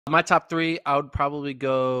My top 3, I would probably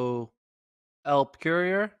go El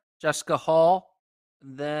Courier, Jessica Hall,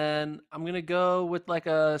 then I'm gonna go with like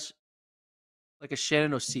a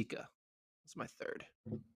Shannon Osika. That's my 3rd.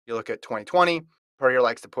 You look at 2020, Purrier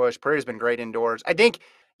likes to push. Purrier's been great indoors. I think,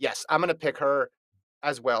 yes, I'm going to pick her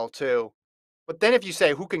as well, too. But then if you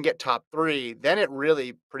say who can get top 3, then it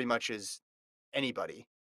really pretty much is anybody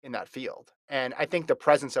in that field. And I think the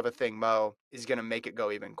presence of a Thing Mo is going to make it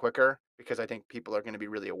go even quicker because I think people are going to be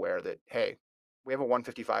really aware that, hey, we have a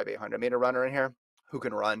 155 800-meter runner in here who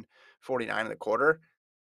can run 49 and a quarter.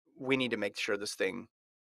 We need to make sure this thing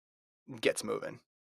gets moving.